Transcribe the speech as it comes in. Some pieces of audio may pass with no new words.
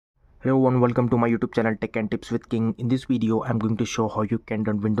Hello everyone, welcome to my YouTube channel Tech and Tips with King. In this video, I'm going to show how you can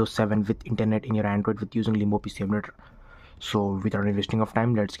run Windows 7 with internet in your Android with using Limbo PC Emulator. So without any wasting of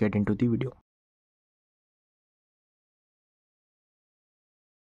time, let's get into the video.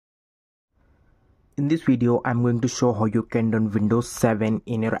 In this video, I'm going to show how you can run Windows 7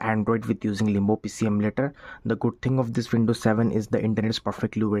 in your Android with using Limbo PC Emulator. The good thing of this Windows 7 is the internet is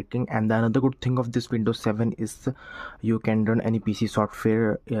perfectly working, and the another good thing of this Windows 7 is you can run any PC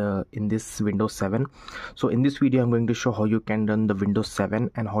software in this Windows 7. So in this video, I'm going to show how you can run the Windows 7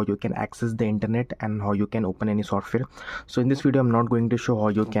 and how you can access the internet and how you can open any software. So in this video, I'm not going to show how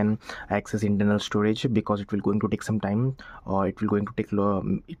you can access internal storage because it will going to take some time. It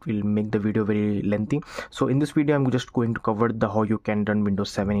will make the video very lengthy. So in this video, I'm just going to cover the how you can run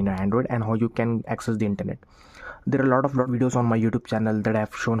Windows 7 in Android and how you can access the internet. There are a lot of videos on my YouTube channel that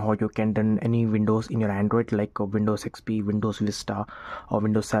have shown how you can run any Windows in your Android, like Windows XP, Windows Vista, or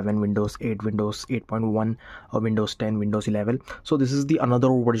Windows 7, Windows 8, Windows 8.1, or Windows 10, Windows 11. So this is the another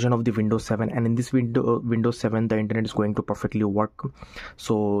version of the Windows 7, and in this Windows 7, the internet is going to perfectly work.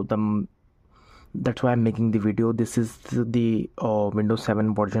 So that's why I'm making the video. This is the Windows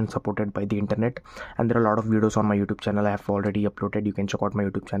 7 version supported by the internet, and there are a lot of videos on my YouTube channel I have already uploaded. You can check out my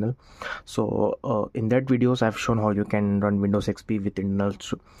YouTube channel. So in that videos I've shown how you can run Windows XP with internal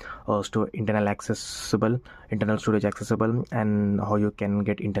storage accessible, and how you can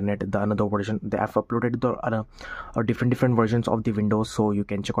get internet. The another version they have uploaded the different versions of the Windows, so you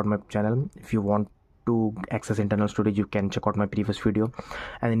can check out my channel. If you want to access internal storage, you can check out my previous video.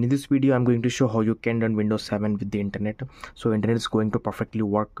 And in this video, I'm going to show how you can run Windows 7 with the internet. So internet is going to perfectly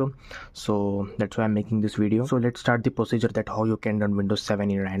work, so that's why I'm making this video. So let's start the procedure that how you can run Windows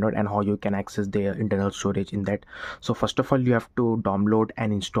 7 in your Android and how you can access the internal storage in that. So first of all, you have to download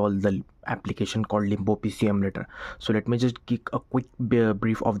and install the application called Limbo PC Emulator. So let me just give a quick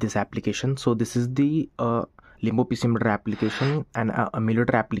brief of this application. So this is the Limbo PC Emulator application and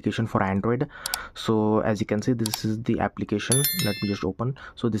emulator application for Android. So as you can see, this is the application. Let me just open.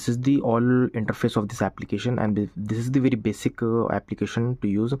 So this is the all interface of this application, and this is the very basic application to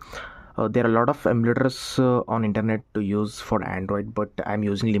use. There are a lot of emulators on internet to use for Android, but I'm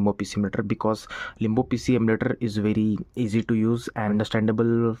using Limbo PC Emulator because Limbo PC Emulator is very easy to use and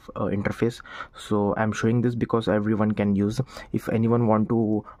understandable interface. So I'm showing this because everyone can use. If anyone want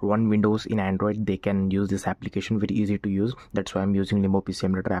to run Windows in Android, they can use this application, very easy to use. That's why I'm using Limbo PC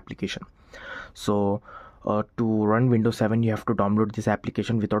Emulator application. So to run Windows 7, you have to download this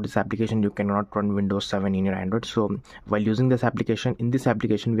application. Without this application, you cannot run Windows 7 in your Android. So while using this application, in this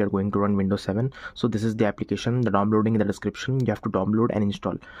application we are going to run Windows 7. So this is the application, the downloading in the description. You have to download and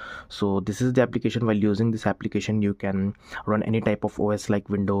install. So this is the application. While using this application, you can run any type of OS like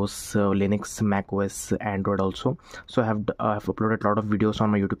Windows, Linux, Mac OS, Android also. So I have uploaded a lot of videos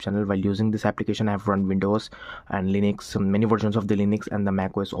on my YouTube channel. While using this application, I have run Windows and Linux, many versions of the Linux and the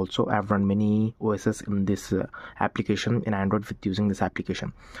Mac OS also. I have run many OSs in this application in Android with using this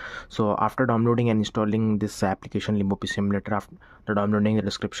application. So after downloading and installing this application Limbo PC Emulator, after downloading the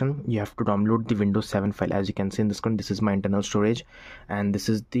description, you have to download the Windows 7 file. As you can see in this screen, this is my internal storage, and this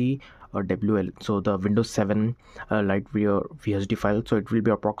is the WL, so the Windows 7 Lite VSD file. So it will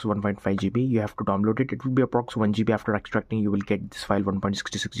be approx 1.5 GB. You have to download it. It will be approx 1 GB. After extracting, you will get this file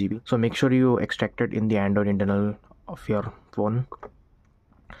 1.66 GB. So make sure you extract it in the Android internal of your phone.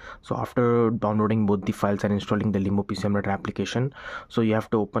 So after downloading both the files and installing the Limbo PC Emulator application, so you have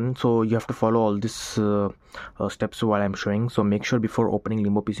to follow all these steps while I'm showing. So make sure before opening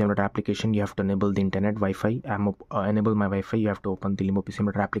Limbo PC Emulator application, you have to enable the internet Wi-Fi. Enable my Wi-Fi. You have to open the Limbo PC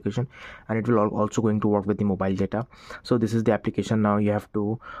Emulator application, and it will also going to work with the mobile data. So this is the application. Now you have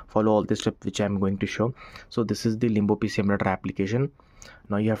to follow all the steps which I'm going to show. So this is the Limbo PC Emulator application.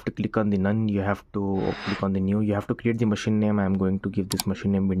 Now you have to click on the none. You have to click on the new. You have to create the machine name. I'm going to give this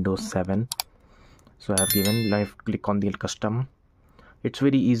machine name Windows 7. So I have given. Now click on the custom. It's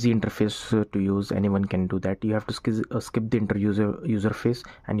very easy interface to use. Anyone can do that. You have to skip the user face,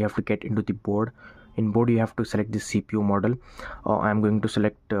 and you have to get into the board. In board, you have to select the CPU model. I'm going to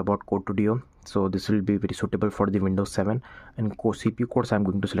select about Core 2 Duo. So this will be very suitable for the Windows 7. And CPU cores, I'm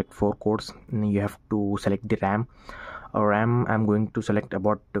going to select 4 cores. And you have to select the RAM. RAM, I'm going to select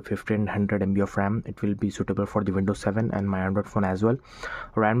about 1500 MB of RAM. It will be suitable for the Windows 7 and my Android phone as well.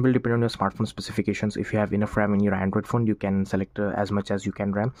 RAM will depend on your smartphone specifications. If you have enough RAM in your Android phone, you can select as much as you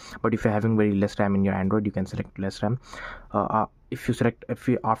can RAM. But if you're having very less RAM in your Android, you can select less RAM. After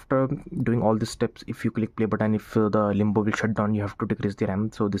doing all these steps, if you click play button, if the Limbo will shut down, you have to decrease the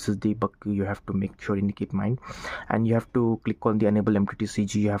RAM. So this is the bug you have to make sure you keep in mind. And you have to click on the enable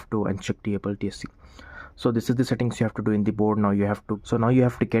MTTCG. You have to uncheck the Apple TSC. So this is the settings you have to do in the board. Now you have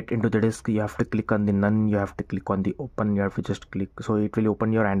to get into the disk. You have to click on the none, you have to click on the open, you have to just click, so it will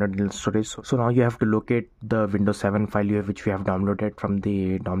open your Android internal storage. So now you have to locate the Windows 7 file which we have downloaded from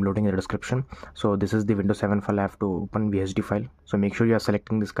the downloading in the description. So this is the Windows 7 file. I have to open VHD file. So make sure you are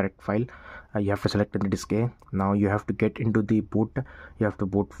selecting this correct file. You have to select in the disk A. Now you have to get into the boot. You have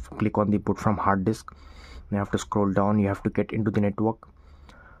to click on the boot from hard disk. You have to scroll down. You have to get into the network.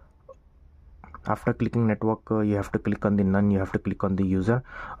 After clicking network, you have to click on the none, you have to click on the user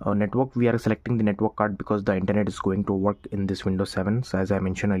network. We are selecting the network card because the internet is going to work in this Windows 7. So as I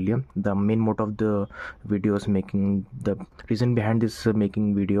mentioned earlier, the main motto of the video is the reason behind this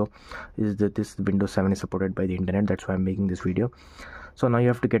making video is that this Windows 7 is supported by the internet. That's why I'm making this video. So now you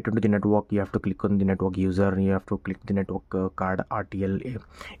have to get into the network. You have to click on the network user. You have to click the network card RTL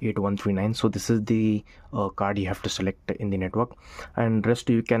 8139. So this is the card you have to select in the network, and rest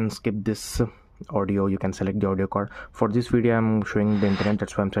you can skip this audio. You can select the audio card. For this video I'm showing the internet,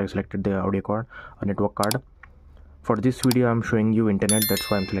 that's why I'm selected the audio card, a network card. For this video I'm showing you internet, that's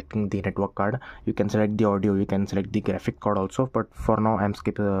why I'm selecting the network card. You can select the audio, you can select the graphic card also, but for now I'm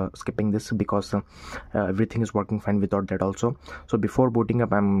skipping this because everything is working fine without that also. So before booting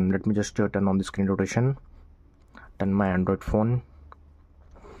up, let me just turn on the screen rotation, turn my Android phone,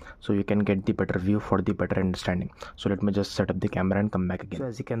 so you can get the better view for the better understanding. So let me just set up the camera and come back again. So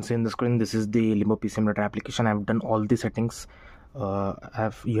as you can see in the screen, this is the Limbo PC Emulator application. I've done all the settings. You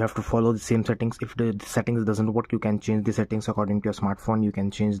have to follow the same settings. If the settings doesn't work, you can change the settings according to your smartphone. You can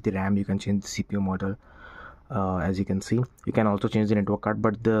change the RAM, you can change the CPU model. As you can see, you can also change the network card,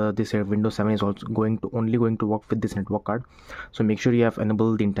 but this Windows 7 is also only going to work with this network card. So make sure you have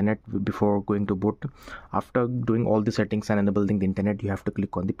enabled the internet before going to boot. After doing all the settings and enabling the internet, you have to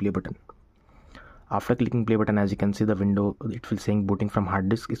click on the play button. After clicking play button, as you can see, the window, it will saying booting from hard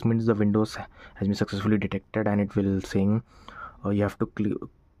disk. It means the Windows has been successfully detected, and it will saying you have to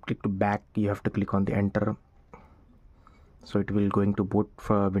click to back. You have to click on the enter, so it will going to boot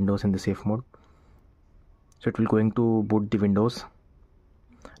for Windows in the safe mode. So it will going to boot the Windows.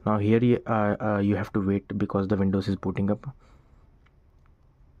 Now here you have to wait because the Windows is booting up.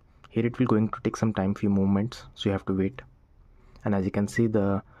 Here it will going to take some time, few moments, so you have to wait. And as you can see,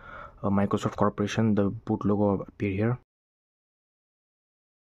 the Microsoft Corporation, the boot logo appear here.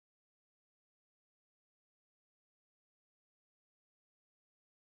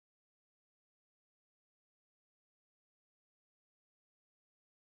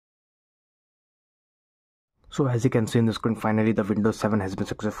 So as you can see in the screen, finally the Windows 7 has been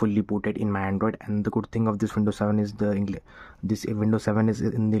successfully booted in my Android. And the good thing of this Windows 7 is this Windows 7 is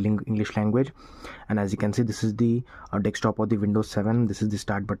in the English language. And as you can see, this is the desktop of the Windows 7. This is the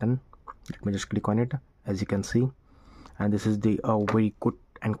start button. Let me just click on it, as you can see. And this is the very good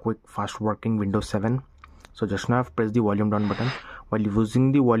and quick fast working Windows 7. So just now I've pressed the volume down button. While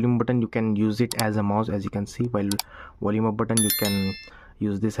using the volume button, you can use it as a mouse, as you can see. While volume up button, you can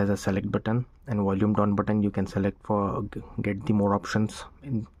use this as a select button, and volume down button you can select for get the more options.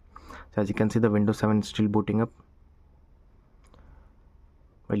 So as you can see, the Windows 7 is still booting up.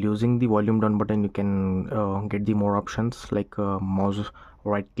 While using the volume down button, you can get the more options like mouse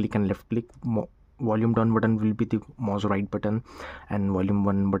right click and left click. Volume down button will be the mouse right button, and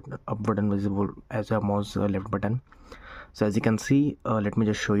volume up button visible as a mouse left button. So as you can see, let me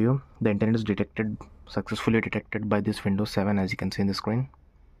just show you, the internet is successfully detected by this Windows 7, as you can see in the screen.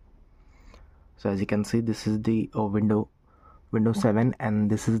 So as you can see, this is the Windows 7, and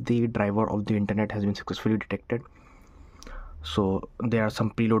this is the driver of the internet has been successfully detected. So there are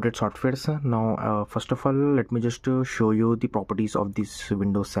some preloaded softwares. Now first of all, let me just show you the properties of this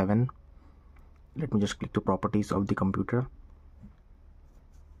Windows 7. Let me just click to properties of the computer.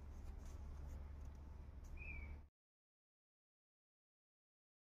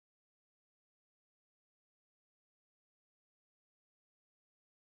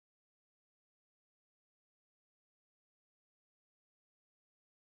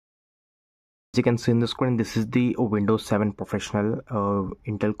 As you can see in the screen, this is the Windows 7 Professional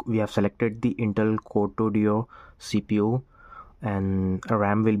Intel. We have selected the Intel Core 2 Duo CPU, and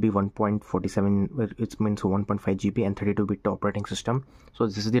RAM will be 1.47, it means 1.5 GB, and 32-bit operating system. So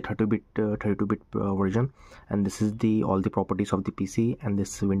this is the 32-bit version, and this is all the properties of the PC. And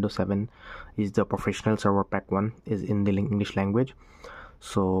this Windows 7 is the Professional Server Pack 1, is in the English language.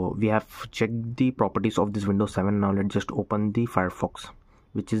 So we have checked the properties of this Windows 7. Now let's just open the Firefox,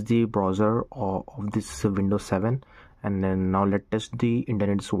 which is the browser of this Windows 7, and then now let's test the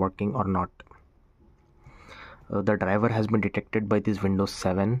internet is working or not. The driver has been detected by this Windows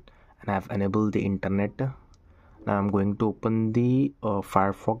 7, and I have enabled the internet. Now I'm going to open the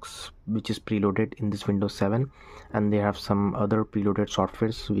Firefox, which is preloaded in this Windows 7, and they have some other preloaded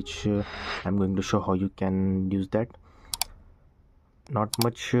softwares which I'm going to show how you can use that. Not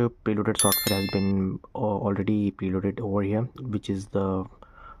much preloaded software has been already preloaded over here, which is the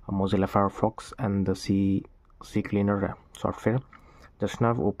Mozilla Firefox and the CCleaner software. Just now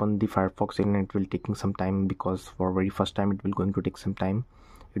I've opened the Firefox and it will taking some time, because for very first time it will going to take some time.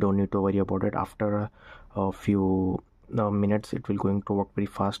 You don't need to worry about it. After a few minutes it will going to work very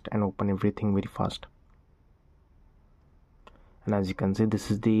fast and open everything very fast. And as you can see, this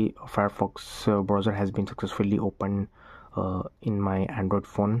is the Firefox browser has been successfully opened in my Android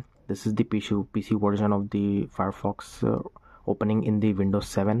phone. This is the PC version of the Firefox opening in the Windows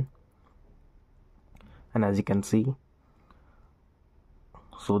 7. And as you can see,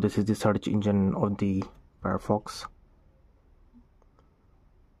 so this is the search engine of the Firefox.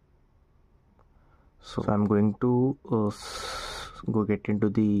 So I'm going to go get into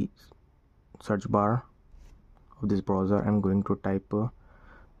the search bar of this browser. I'm going to type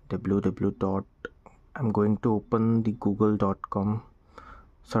www. I'm going to open the google.com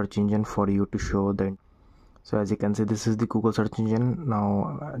search engine for you to show that. So as you can see, this is the Google search engine.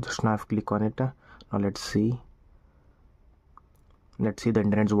 Now just now I've clicked on it. Now let's see the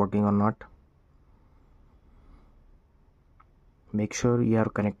internet is working or not. Make sure you are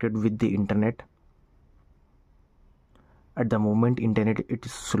connected with the internet. At the moment internet it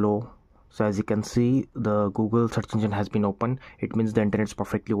is slow. So as you can see, the Google search engine has been opened. It means the internet is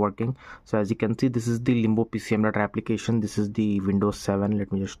perfectly working. So as you can see, this is the Limbo PC Emulator application. This is the Windows 7.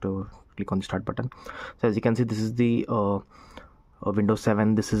 Let me just click on the start button. So as you can see, this is the Windows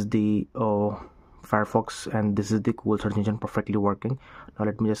 7. This is the Firefox, and this is the Google search engine perfectly working. Now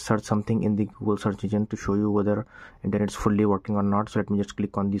let me just search something in the Google search engine to show you whether internet is fully working or not. So let me just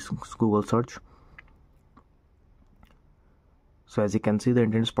click on this Google search. So as you can see, the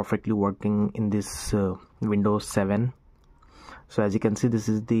internet is perfectly working in this Windows 7. So as you can see, this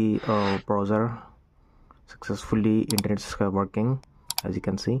is the browser successfully internet is working, as you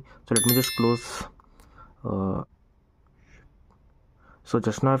can see. So let me just close. So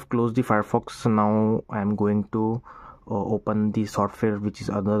just now I've closed the Firefox. Now I'm going to open the software, which is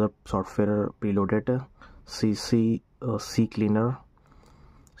another software preloaded, CCleaner.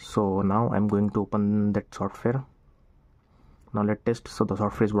 So now I'm going to open that software. Now let's test so the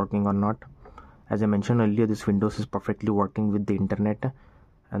software is working or not. As I mentioned earlier, this Windows is perfectly working with the internet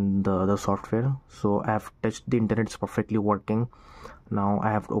and the other software. So I have touched the internet, it's perfectly working. Now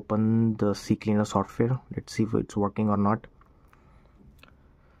I have opened the CCleaner software. Let's see if it's working or not.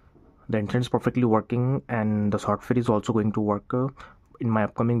 The internet is perfectly working and the software is also going to work. In my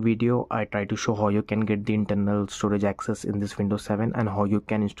upcoming video, I try to show how you can get the internal storage access in this Windows 7 and how you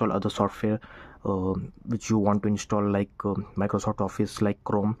can install other software which you want to install, like Microsoft Office, like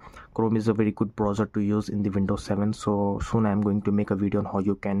Chrome. Chrome is a very good browser to use in the Windows 7. So soon I'm going to make a video on how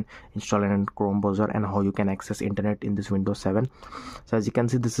you can install a Chrome browser and how you can access internet in this Windows 7. So as you can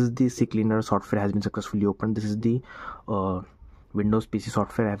see, this is the CCleaner software has been successfully opened. This is the Windows PC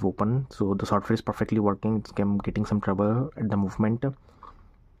software I have opened. So the software is perfectly working. It's getting some trouble at the movement,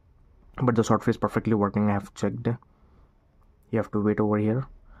 but the software is perfectly working. I have checked. You have to wait over here.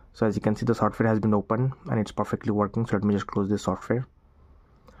 So as you can see, the software has been opened and it's perfectly working. So let me just close this software.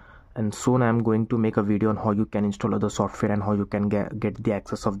 And soon I am going to make a video on how you can install other software and how you can get the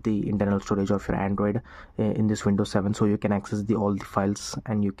access of the internal storage of your Android in this Windows 7, so you can access all the files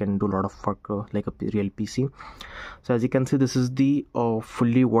and you can do a lot of work like a real PC. So as you can see, this is the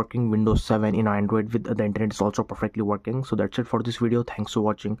fully working Windows 7 in Android with the internet is also perfectly working. So that's it for this video. Thanks for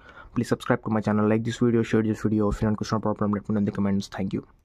watching. Please subscribe to my channel, like this video, share this video. If you have a question or problem, let me know in the comments. Thank you.